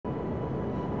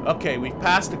Okay, we've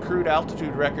passed a crude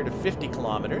altitude record of 50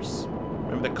 kilometers.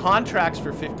 Remember, the contract's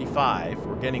for 55.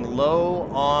 We're getting low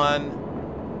on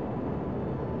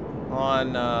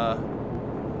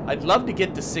I'd love to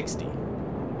get to 60.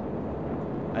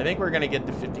 I think we're going to get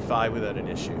to 55 without an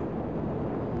issue.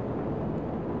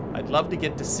 I'd love to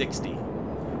get to 60.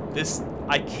 This,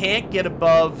 I can't get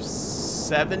above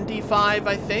 75,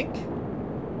 I think.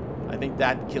 I think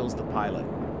that kills the pilot.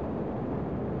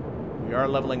 We are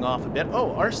leveling off a bit.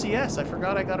 Oh, RCS. I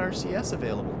forgot I got RCS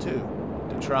available, too,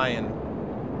 to try and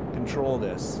control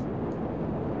this.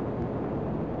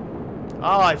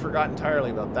 Oh, I forgot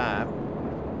entirely about that.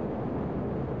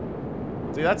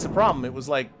 See, that's the problem. It was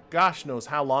like, gosh knows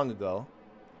how long ago.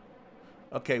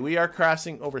 Okay, we are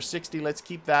crossing over 60. Let's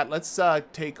keep that. Let's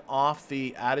take off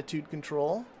the attitude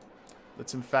control.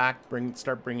 Let's, in fact,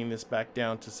 start bringing this back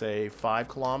down to, say, 5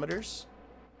 kilometers.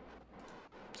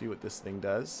 See what this thing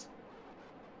does.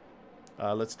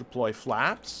 Let's deploy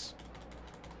flaps.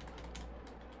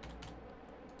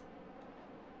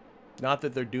 Not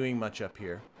that they're doing much up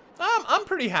here. I'm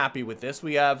pretty happy with this.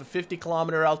 We have a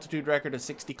 50-kilometer altitude record, a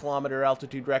 60-kilometer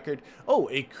altitude record. Oh,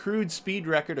 a crude speed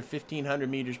record of 1,500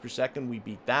 meters per second. We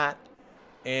beat that.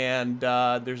 And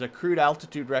there's a crude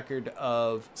altitude record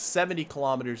of 70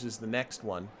 kilometers is the next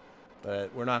one.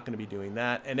 But we're not going to be doing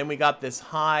that. And then we got this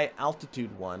high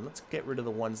altitude one. Let's get rid of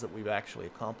the ones that we've actually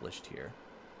accomplished here.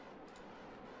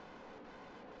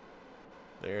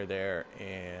 There,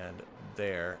 and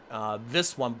there.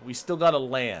 This one, we still got to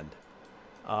land.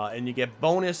 And you get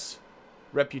bonus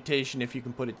reputation if you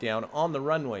can put it down on the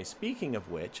runway. Speaking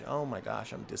of which, oh my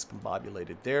gosh, I'm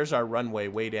discombobulated. There's our runway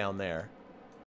way down there.